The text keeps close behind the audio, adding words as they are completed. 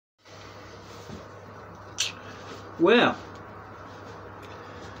Well,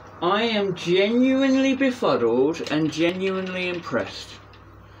 I am genuinely befuddled and genuinely impressed.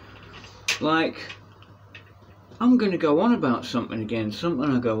 Like, I'm going to go on about something again, something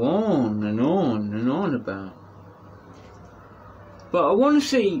I go on and on and on about. But I want to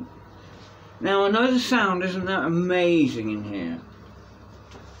see, now I know the sound isn't that amazing in here.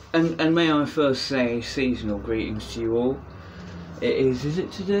 And may I first say seasonal greetings to you all. Is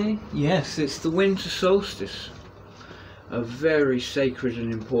it today? Yes, it's the winter solstice. A very sacred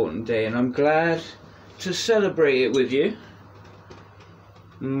and important day, and I'm glad to celebrate it with you.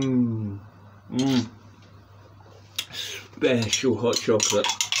 Special hot chocolate.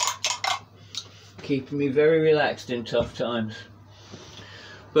 Keeping me very relaxed in tough times.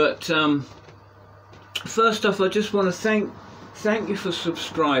 But first off, I just want to thank you for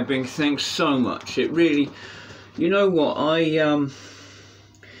subscribing. Thanks so much. It really, you know what,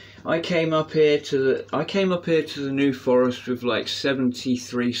 I came up here to the New Forest with like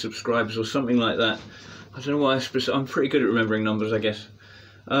 73 subscribers or something like that. I don't know why I'm pretty good at remembering numbers, I guess.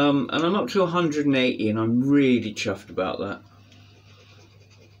 And I'm up to 180, and I'm really chuffed about that.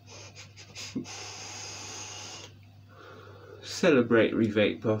 Celebratory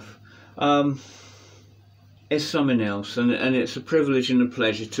vape puff. It's something else, and it's a privilege and a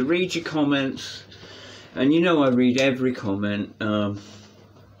pleasure to read your comments. And you know I read every comment, and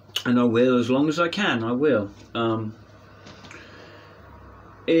I will, as long as I can, I will.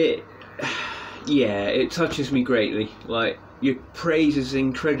 Yeah, it touches me greatly. Like, your praise is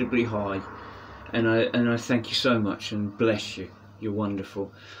incredibly high, and I thank you so much and bless you. You're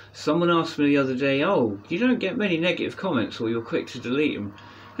wonderful. Someone asked me the other day, oh, you don't get many negative comments, or you're quick to delete them.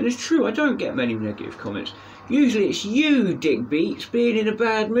 And it's true, I don't get many negative comments. Usually it's you, Dick Beats, being in a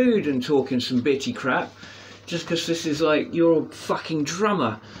bad mood and talking some bitty crap, just because this is like, you're a fucking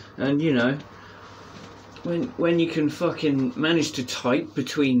drummer, and you know, when you can fucking manage to type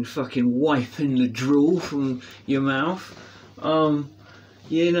between fucking wiping the drool from your mouth,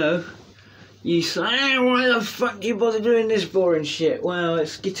 you know, you say, oh, why the fuck do you bother doing this boring shit? Well,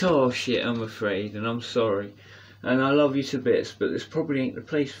 it's guitar shit, I'm afraid, and I'm sorry. And I love you to bits, but this probably ain't the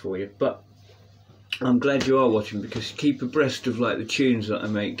place for you. But I'm glad you are watching, because you keep abreast of like the tunes that I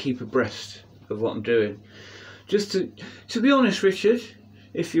make, keep abreast of what I'm doing. Just to be honest, Richard,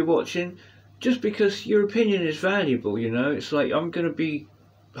 if you're watching, just because your opinion is valuable, you know, it's like I'm going to be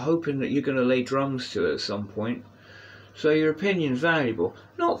hoping that you're going to lay drums to it at some point. So your opinion's valuable.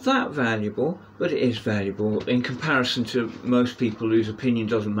 Not that valuable, but it is valuable in comparison to most people whose opinion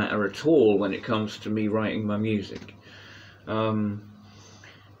doesn't matter at all when it comes to me writing my music. You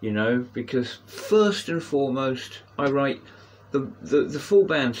know, because first and foremost, I write the full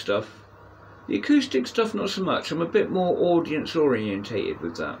band stuff. The acoustic stuff, not so much. I'm a bit more audience orientated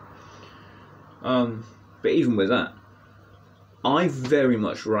with that. But even with that, I very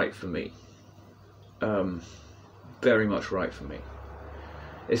much write for me. Very much right for me.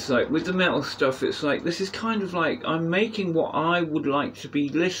 It's like with the metal stuff, it's like this is kind of like I'm making what I would like to be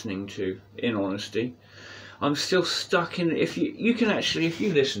listening to, in honesty. I'm still stuck in, if you can actually, if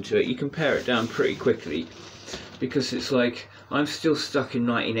you listen to it, you can pare it down pretty quickly, because it's like I'm still stuck in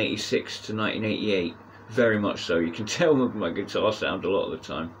 1986 to 1988, very much so. You can tell with my guitar sound a lot of the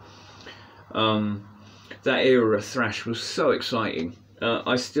time. That era of thrash was so exciting.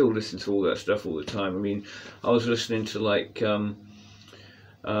 I still listen to all that stuff all the time. I mean, I was listening to like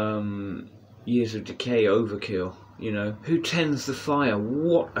Years of Decay, Overkill, you know. Who Tends the Fire?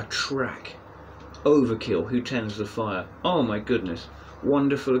 What a track. Overkill, Who Tends the Fire? Oh my goodness.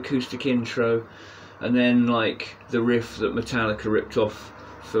 Wonderful acoustic intro. And then like the riff that Metallica ripped off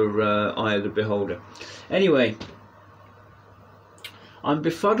for Eye of the Beholder. Anyway, I'm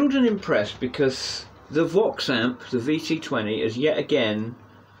befuddled and impressed because the Vox amp, the VT20, has yet again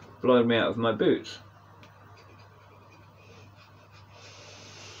blown me out of my boots.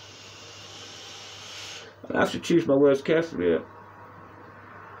 I have to choose my words carefully here.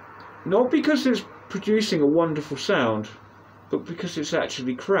 Not because it's producing a wonderful sound, but because it's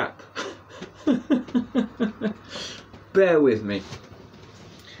actually crap. Bear with me.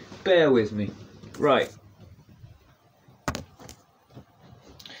 Bear with me. Right.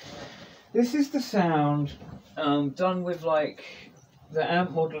 This is the sound done with like the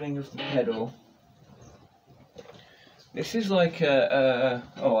amp modelling of the pedal. This is like oh,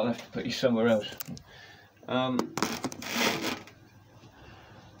 I'll have to put you somewhere else.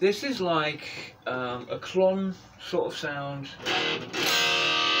 This is like a clon sort of sound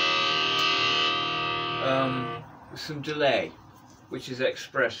with some delay, which is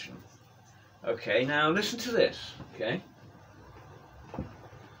expression. Okay, now listen to this, okay?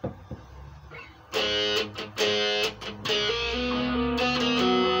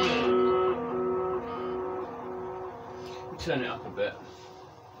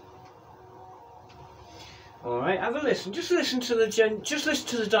 have a listen. Just listen to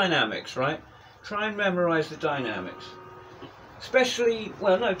the dynamics, right? Try and memorise the dynamics. Especially,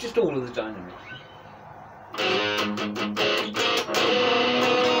 well, no, just all of the dynamics.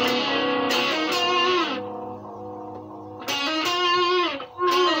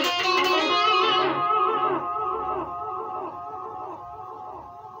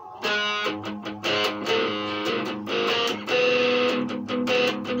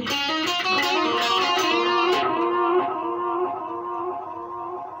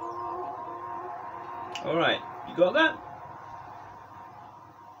 All right, you got that?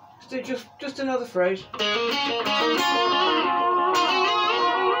 Just another phrase.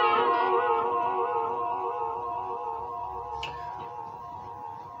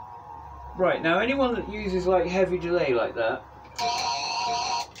 Right, now anyone that uses like heavy delay like that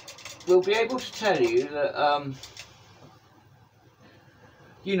will be able to tell you that,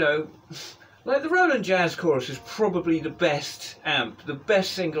 you know, like the Roland Jazz Chorus is probably the best amp, the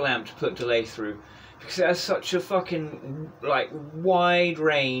best single amp to put delay through, because it has such a fucking like wide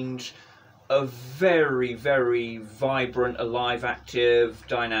range of very, very vibrant, alive, active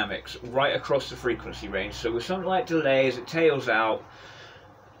dynamics right across the frequency range. So with something like delay, as it tails out,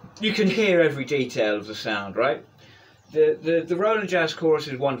 you can hear every detail of the sound, right? The Roland Jazz Chorus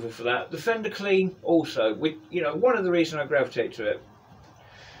is wonderful for that. The Fender Clean also, with, you know, one of the reasons I gravitate to it.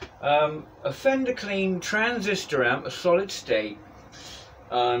 A Fender Clean transistor amp, a solid state,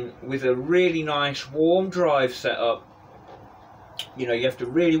 with a really nice warm drive setup. You know, you have to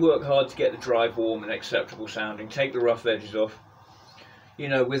really work hard to get the drive warm and acceptable sounding, take the rough edges off. You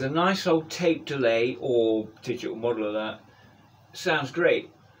know, with a nice old tape delay or digital model of that, sounds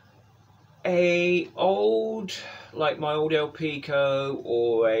great. Like my old El Pico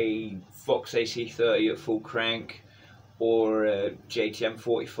or a Vox AC30 at full crank, or a JTM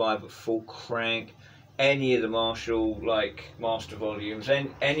 45 at full crank, any of the Marshall like master volumes, and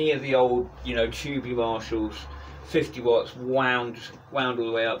any of the old, you know, tubey Marshalls, 50 watts, wound all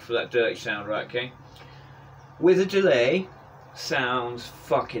the way up for that dirty sound, right? Okay, with a delay, sounds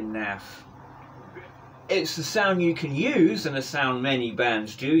fucking naff. It's the sound you can use, and a sound many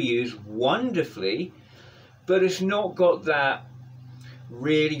bands do use wonderfully, but it's not got that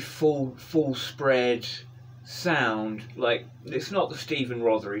really full spread sound. Like, it's not the Stephen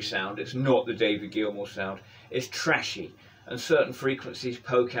Rothery sound, it's not the David Gilmour sound. It's trashy, and certain frequencies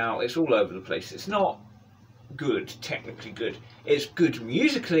poke out. It's all over the place. It's not good, technically good. It's good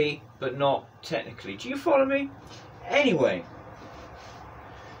musically, but not technically. Do you follow me? Anyway,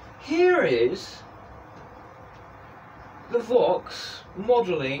 here is the Vox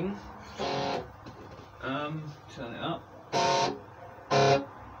modelling. Turn it up.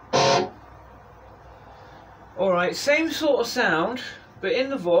 Alright, same sort of sound, but in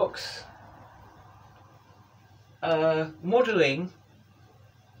the Vox, modelling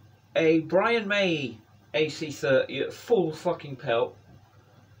a Brian May AC30 at full fucking pelt,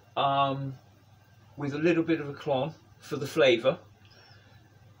 with a little bit of a clon for the flavour,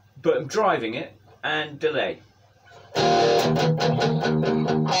 but I'm driving it and delay.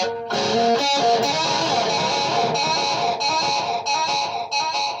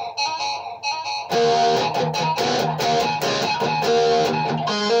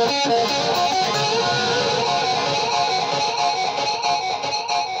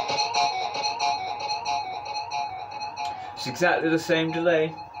 It's exactly the same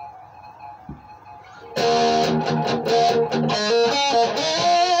delay.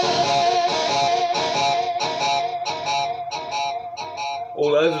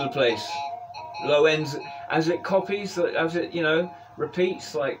 All over the place. Low ends, as it copies, as it, you know,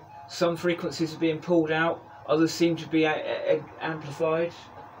 repeats, like some frequencies are being pulled out, others seem to be amplified,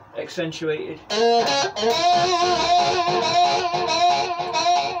 accentuated.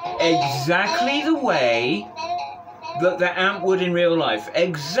 Exactly the way that the amp would in real life.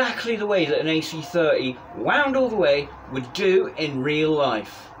 Exactly the way that an AC30 wound all the way would do in real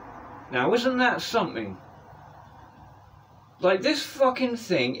life. Now, isn't that something? Like, this fucking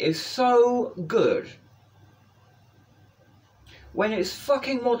thing is so good. When it's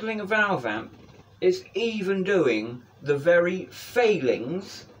fucking modelling a valve amp, it's even doing the very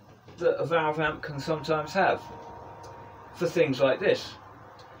failings that a valve amp can sometimes have for things like this.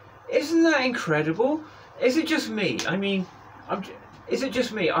 Isn't that incredible? Is it just me? I mean, is it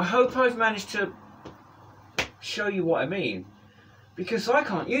just me? I hope I've managed to show you what I mean, because I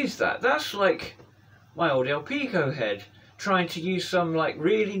can't use that. That's like my old El Pico head trying to use some like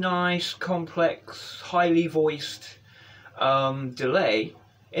really nice, complex, highly voiced delay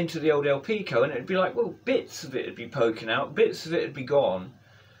into the old El Pico, and it'd be like, well, bits of it would be poking out, bits of it would be gone.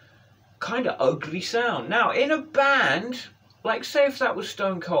 kind of ugly sound. Now, in a band, like say if that was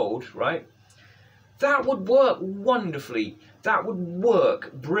Stone Cold, right? That would work wonderfully. That would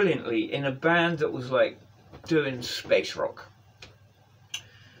work brilliantly in a band that was like doing space rock,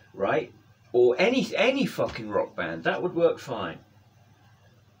 right? Or any fucking rock band. That would work fine.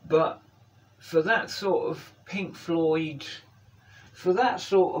 But for that sort of Pink Floyd, for that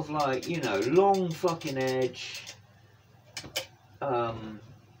sort of like, you know, long fucking edge,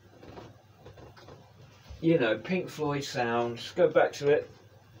 you know, Pink Floyd sound. Just go back to it.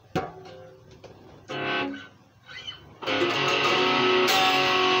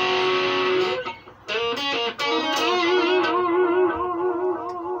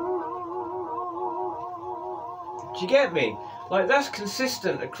 Do you get me? Like, that's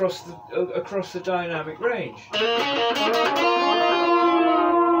consistent across the dynamic range. Do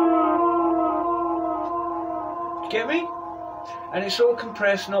you get me? And it's all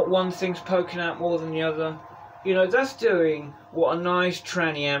compressed, not one thing's poking out more than the other. You know, that's doing what a nice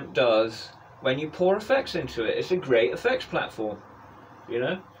tranny amp does when you pour effects into it. It's a great effects platform, you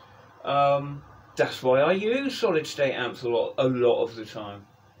know. That's why I use solid state amps a lot of the time.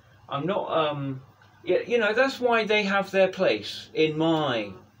 I'm not, you know, that's why they have their place in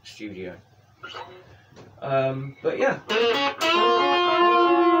my studio. But yeah.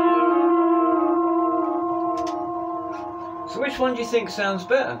 So which one do you think sounds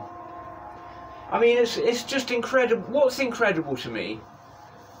better? I mean, it's just incredible. What's incredible to me,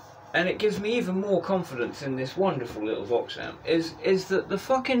 and it gives me even more confidence in this wonderful little Vox amp, is that the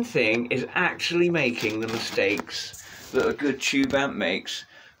fucking thing is actually making the mistakes that a good tube amp makes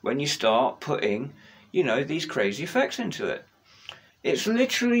when you start putting, you know, these crazy effects into it. It's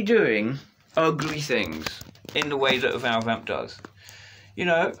literally doing ugly things in the way that a valve amp does. You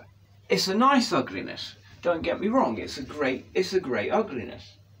know, it's a nice ugliness. Don't get me wrong, it's a great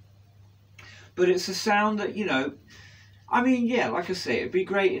ugliness. But it's a sound that, you know, I mean, yeah, like I say, it'd be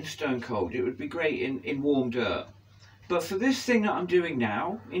great in Stone Cold, it would be great in Warm Dirt. But for this thing that I'm doing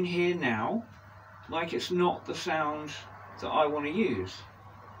now, in here now, like, it's not the sound that I want to use.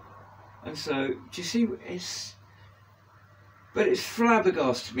 And so, do you see, but it's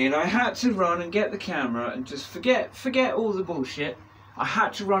flabbergasted me, and I had to run and get the camera and just forget all the bullshit. I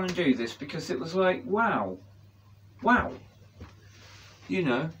had to run and do this because it was like, wow, you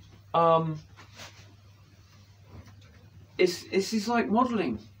know, this is like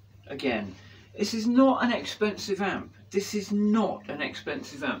modelling again. This is not an expensive amp. This is not an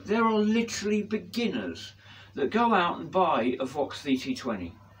expensive amp. There are literally beginners that go out and buy a Vox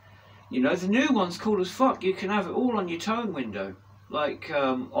VT20. You know, the new one's cool as fuck. You can have it all on your tone window. Like, you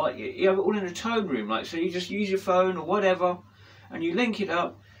have it all in a tone room. Like, so you just use your phone or whatever, and you link it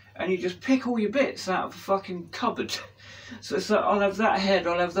up, and you just pick all your bits out of a fucking cupboard. So it's like, I'll have that head,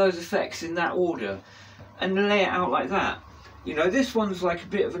 I'll have those effects in that order, and lay it out like that. You know, this one's like a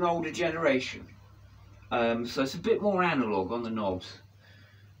bit of an older generation. So it's a bit more analog on the knobs.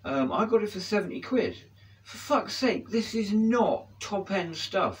 I got it for 70 quid. For fuck's sake, this is not top-end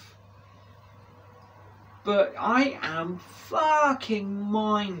stuff. But I am fucking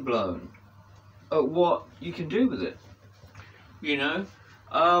mind blown at what you can do with it. You know,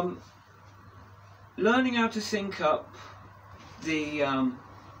 learning how to sync up the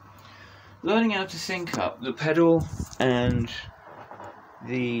pedal and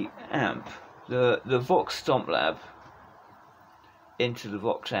the amp, the Vox Stomp Lab into the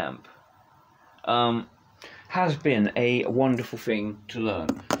Vox amp, has been a wonderful thing to learn.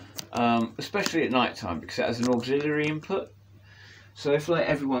 Especially at night time, because it has an auxiliary input. So if like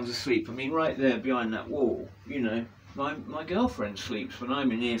everyone's asleep, I mean right there behind that wall, you know, my girlfriend sleeps when I'm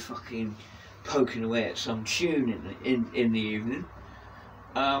in here fucking poking away at some tune in the evening.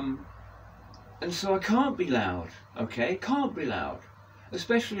 And so I can't be loud, okay? Can't be loud.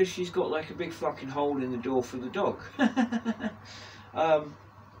 Especially if she's got like a big fucking hole in the door for the dog.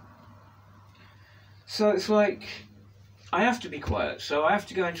 So it's like, I have to be quiet, so I have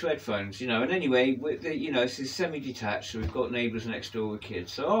to go into headphones, you know, and anyway, you know, this is semi-detached, so we've got neighbours next door with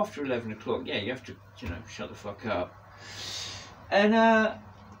kids, so after 11 o'clock, yeah, you have to, you know, shut the fuck up. And,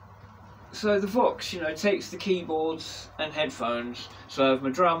 so the Vox, you know, takes the keyboards and headphones, so I have my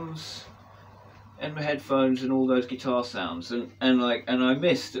drums and my headphones and all those guitar sounds, and I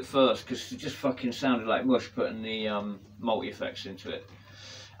missed at first, because it just fucking sounded like mush putting the multi-effects into it,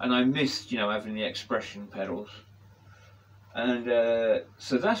 and I missed, you know, having the expression pedals. And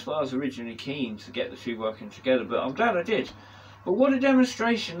so that's why I was originally keen to get the two working together, but I'm glad I did. But what a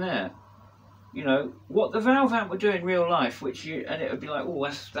demonstration there. You know, what the valve amp would do in real life, and it would be like, oh,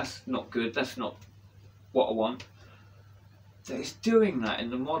 that's not good, that's not what I want. that it's doing that in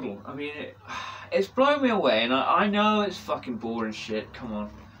the model. I mean, it's blown me away, and I know it's fucking boring shit. Come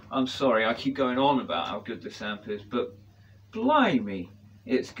on, I'm sorry, I keep going on about how good this amp is, but blimey,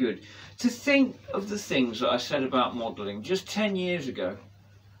 it's good. To think of the things that I said about modelling just 10 years ago.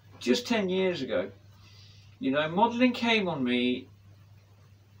 Just 10 years ago. You know, modelling came on me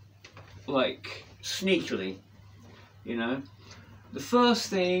like sneakily, you know. The first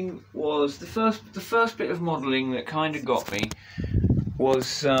thing was, the first bit of modelling that kind of got me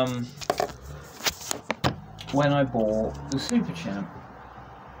was when I bought the Super Champ.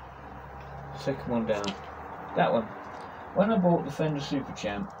 Second one down. That one. When I bought the Fender Super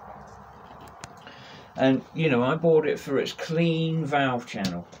Champ. And, you know, I bought it for its clean valve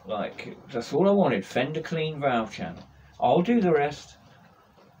channel. Like, that's all I wanted, Fender clean valve channel. I'll do the rest.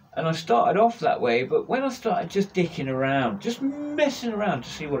 And I started off that way, but when I started just dicking around, just messing around to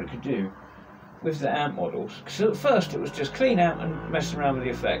see what it could do with the amp models, because at first it was just clean amp and messing around with the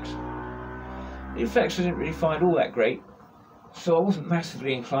effects. The effects I didn't really find all that great, so I wasn't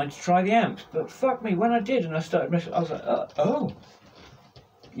massively inclined to try the amps. But fuck me, when I did and I started messing, I was like, oh.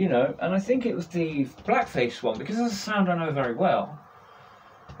 You know, and I think it was the Blackface one, because that's a sound I know very well.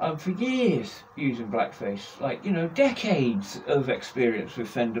 For years using Blackface, like, you know, decades of experience with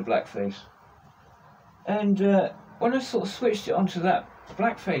Fender Blackface. And when I sort of switched it onto that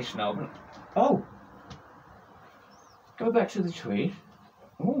Blackface knob, oh, go back to the tweed.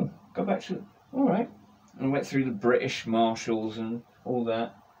 Oh, go back to, all right. And I went through the British Marshalls and all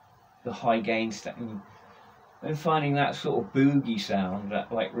that, the high gain stuff, and finding that sort of boogie sound,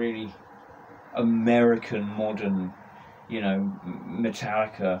 that like really American modern, you know,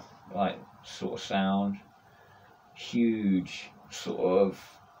 Metallica like sort of sound, huge sort of,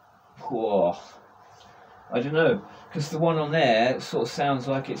 whoa, I don't know, because the one on there sort of sounds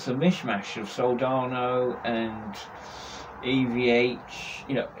like it's a mishmash of Soldano and EVH,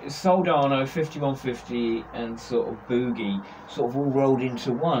 you know, Soldano 5150 and sort of boogie sort of all rolled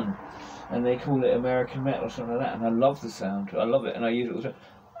into one, and they call it American metal or something like that, and I love the sound, I love it, and I use it all the time.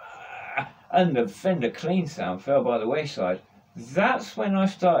 And the Fender clean sound fell by the wayside. That's when I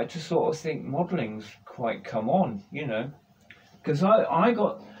started to sort of think modelling's quite come on, you know, because I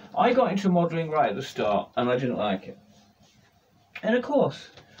got into modelling right at the start and I didn't like it. And of course,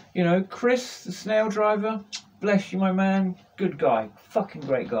 you know, Chris, the snail driver, bless you, my man, good guy, fucking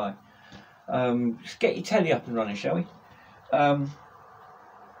great guy. Just get your telly up and running, shall we?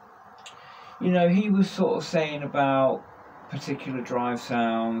 You know, he was sort of saying about particular drive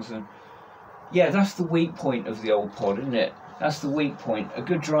sounds, and yeah, that's the weak point of the old pod, isn't it? That's the weak point. A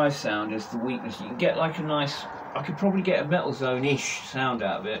good drive sound is the weakness. You can get like a nice, I could probably get a Metal Zone-ish sound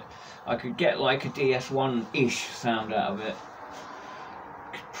out of it. I could get like a DS1-ish sound out of it.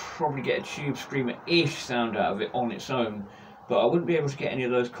 Could probably get a Tube Screamer-ish sound out of it on its own. But I wouldn't be able to get any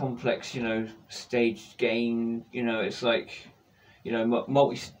of those complex, you know, stage gain, you know, it's like, you know,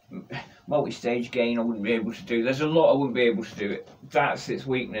 multi-stage gain I wouldn't be able to do. There's a lot I wouldn't be able to do. That's its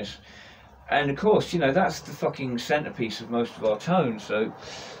weakness. And of course, you know, that's the fucking centerpiece of most of our tones. So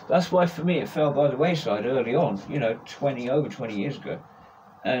that's why for me it fell by the wayside early on, you know, over 20 years ago.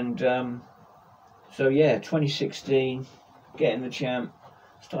 And so yeah, 2016, getting the Champ,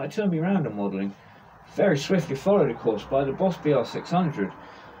 started turning me around on modelling. Very swiftly followed, of course, by the Boss BR600,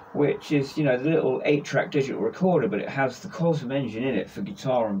 which is, you know, the little 8-track digital recorder, but it has the Cosm engine in it for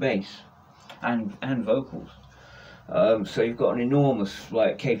guitar and bass and vocals. So you've got an enormous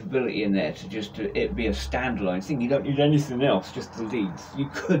like capability in there to just it be a standalone thing. You don't need anything else, just the leads. You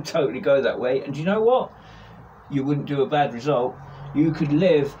could totally go that way, and you know what? You wouldn't do a bad result. You could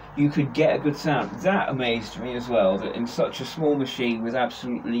live, you could get a good sound. That amazed me as well, that in such a small machine with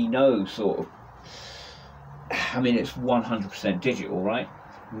absolutely no sort of, I mean, it's 100% digital, right?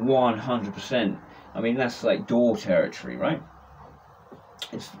 100%. I mean, that's like DAW territory, right?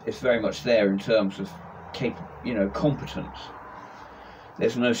 It's very much there in terms of you know, competence.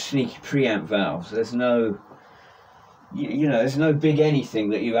 There's no sneaky preamp valves. There's no, you know, there's no big anything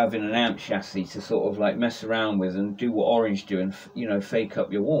that you have in an amp chassis to sort of like mess around with and do what Orange do and, you know, fake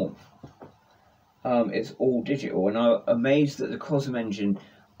up your warmth. It's all digital, and I'm amazed that the Cosm engine,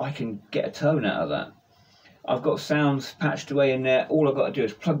 I can get a tone out of that. I've got sounds patched away in there. All I've got to do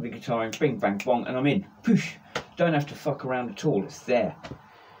is plug the guitar in, bing, bang, bong, and I'm in. Poosh! Don't have to fuck around at all. It's there.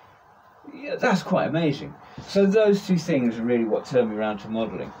 Yeah, that's quite amazing. So those two things are really what turned me around to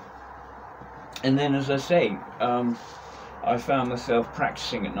modelling. And then, as I say, I found myself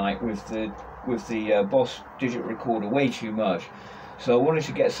practicing at night with the Boss digital recorder way too much. So I wanted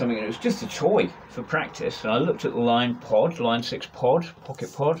to get something, and it was just a toy for practice. And I looked at the Line 6 pod,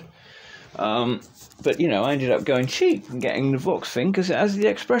 pocket pod, But, you know, I ended up going cheap and getting the Vox thing because it has the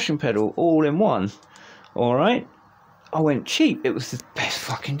expression pedal all in one. Alright? I went cheap. It was the best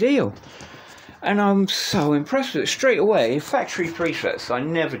fucking deal. And I'm so impressed with it. Straight away, factory presets. I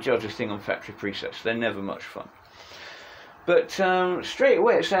never judge a thing on factory presets. They're never much fun. But straight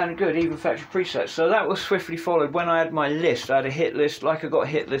away it sounded good, even factory presets. So that was swiftly followed. When I had my list, I had a hit list, like I got a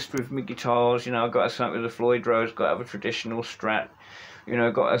hit list with my guitars. You know, I got to have something with the Floyd Rose, got to have a traditional Strat. You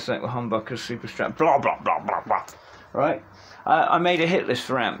know, got to have something with humbuckers, super Strat, blah, blah, blah, blah, blah. Right? I made a hit list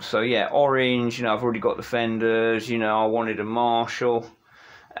for amps. So yeah, Orange, you know, I've already got the Fenders. You know, I wanted a Marshall.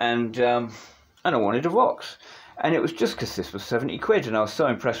 And I wanted a Vox. And it was just because this was 70 quid and I was so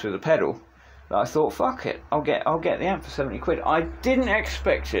impressed with the pedal. I thought, fuck it, I'll get the amp for 70 quid. I didn't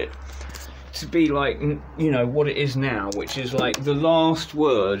expect it to be like, you know, what it is now, which is like the last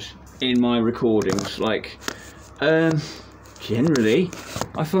word in my recordings. Like, generally,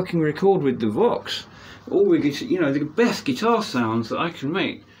 I fucking record with the Vox. All we get, you know, the best guitar sounds that I can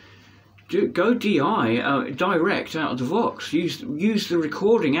make. Go DI, direct out of the Vox. Use the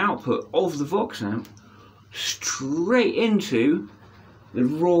recording output of the Vox amp straight into the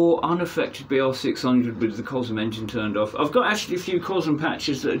raw, unaffected BR600 with the Cosm engine turned off. I've got actually a few Cosm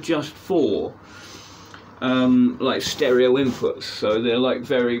patches that are just for like stereo inputs, so they're like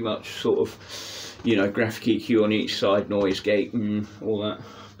very much sort of, you know, graphic EQ on each side, noise gate and all that,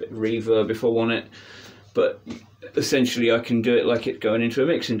 bit of reverb if I want it. But essentially I can do it like it's going into a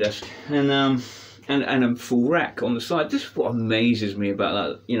mixing desk, and a full rack on the side. This is what amazes me about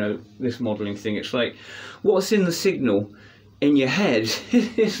that, you know, this modelling thing. It's like what's in the signal in your head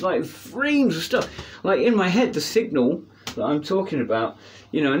it's like reams of stuff. Like in my head, the signal that I'm talking about,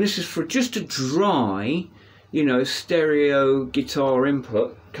 you know, and this is for just a dry, you know, stereo guitar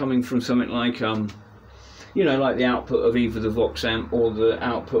input coming from something like you know, like the output of either the Vox amp or the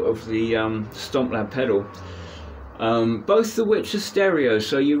output of the Stomp Lab pedal, both of which are stereo,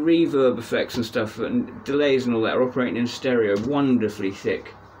 so your reverb effects and stuff and delays and all that are operating in stereo, wonderfully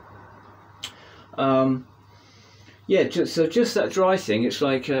thick. Yeah, so just that dry thing, it's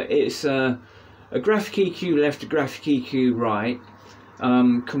like it's a graphic EQ left, a graphic EQ right,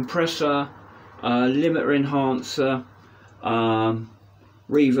 compressor, limiter enhancer,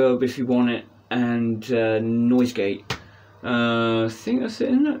 reverb if you want it, and noise gate. I think that's it,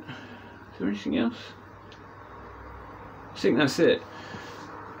 isn't it? Is there anything else? I think that's it.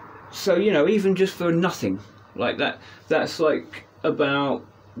 So, you know, even just for nothing like that, that's like about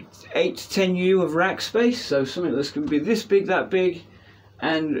 8 to 10 U of rack space. So something that's going to be this big, that big,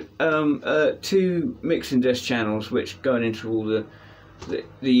 and 2 mixing desk channels which going into all the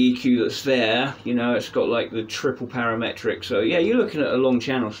EQ that's there. You know, it's got like the triple parametric, so yeah, you're looking at a long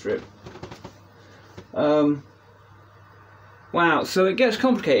channel strip. Wow, so it gets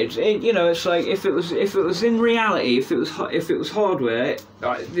complicated. You know, it's like if it was in reality, if it was hardware,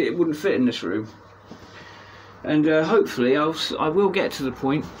 it wouldn't fit in this room. And hopefully I will get to the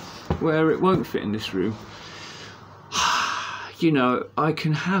point where it won't fit in this room. You know, I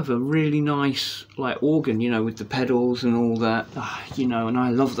can have a really nice like organ, you know, with the pedals and all that. You know, and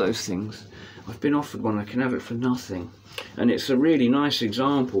I love those things. I've been offered one. I can have it for nothing, and it's a really nice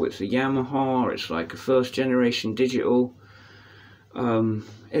example. It's a Yamaha. It's like a first generation digital.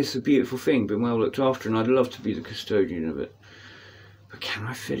 It's a beautiful thing, been well looked after, and I'd love to be the custodian of it. But can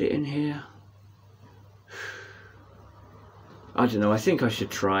I fit it in here? I don't know, I think I should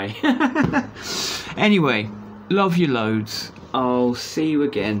try. Anyway, love you loads. I'll see you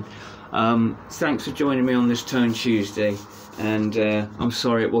again. Thanks for joining me on this Tone Tuesday, and I'm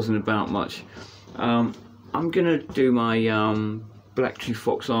sorry it wasn't about much. I'm gonna do my Blacktooth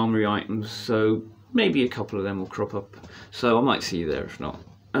Fox Armory items, so maybe a couple of them will crop up, so I might see you there if not.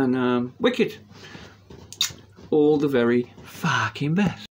 And wicked, all the very fucking best.